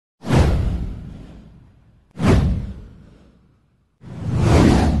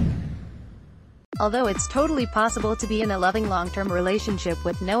Although it's totally possible to be in a loving long-term relationship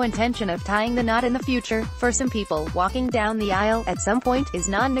with no intention of tying the knot in the future, for some people, walking down the aisle, at some point, is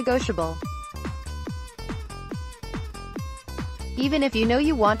non-negotiable. Even if you know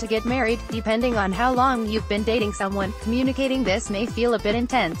you want to get married, depending on how long you've been dating someone, communicating this may feel a bit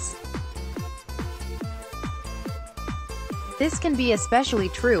intense. This can be especially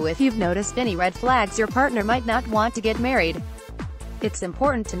true if you've noticed any red flags your partner might not want to get married. It's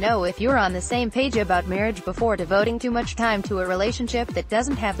important to know if you're on the same page about marriage before devoting too much time to a relationship that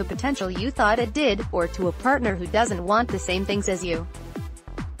doesn't have the potential you thought it did, or to a partner who doesn't want the same things as you.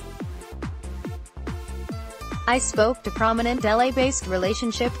 I spoke to prominent LA-based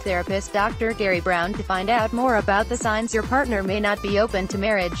relationship therapist Dr. Gary Brown to find out more about the signs your partner may not be open to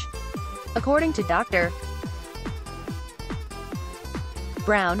marriage. According to Dr.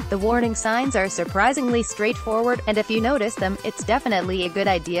 Brown, the warning signs are surprisingly straightforward, and if you notice them, it's definitely a good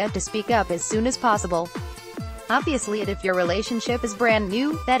idea to speak up as soon as possible. Obviously, if your relationship is brand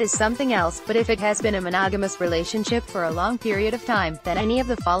new, that is something else, but if it has been a monogamous relationship for a long period of time, then any of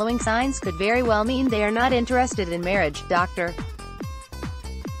the following signs could very well mean they are not interested in marriage. Dr.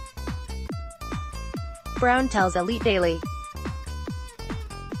 Brown tells Elite Daily.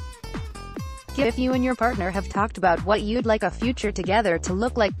 If you and your partner have talked about what you'd like a future together to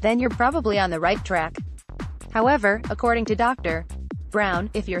look like, then you're probably on the right track. However, according to Dr. Brown,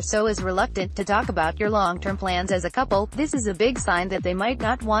 if you're so as reluctant to talk about your long-term plans as a couple, this is a big sign that they might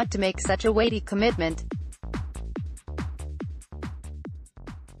not want to make such a weighty commitment.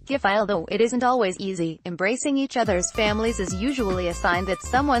 Although it isn't always easy, embracing each other's families is usually a sign that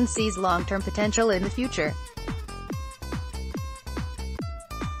someone sees long-term potential in the future.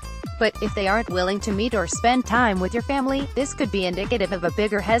 But if they aren't willing to meet or spend time with your family, this could be indicative of a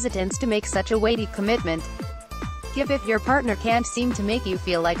bigger hesitance to make such a weighty commitment. If your partner can't seem to make you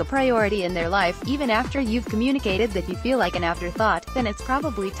feel like a priority in their life, even after you've communicated that you feel like an afterthought, then it's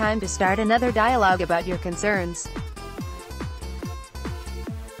probably time to start another dialogue about your concerns.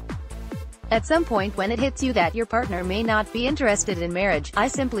 At some point when it hits you that your partner may not be interested in marriage, I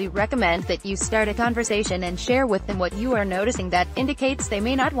simply recommend that you start a conversation and share with them what you are noticing that indicates they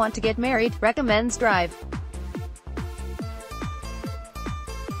may not want to get married, recommends Drive.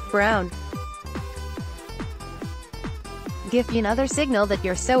 Brown. If another signal that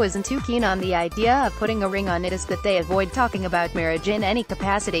your so isn't too keen on the idea of putting a ring on it is that they avoid talking about marriage in any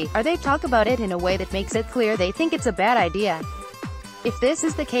capacity, or they talk about it in a way that makes it clear they think it's a bad idea. If this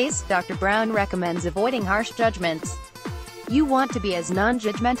is the case, Dr. Brown recommends avoiding harsh judgments. You want to be as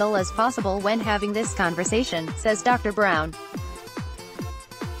non-judgmental as possible when having this conversation, says Dr. Brown.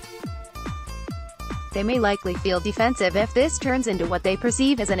 They may likely feel defensive if this turns into what they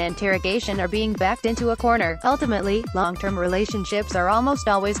perceive as an interrogation or being backed into a corner. Ultimately, long-term relationships are almost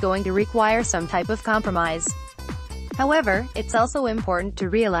always going to require some type of compromise. However, it's also important to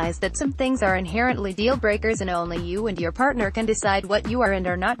realize that some things are inherently deal-breakers and only you and your partner can decide what you are and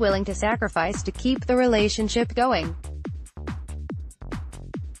are not willing to sacrifice to keep the relationship going.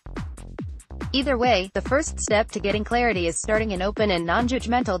 Either way, the first step to getting clarity is starting an open and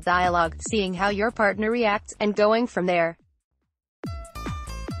non-judgmental dialogue, seeing how your partner reacts, and going from there.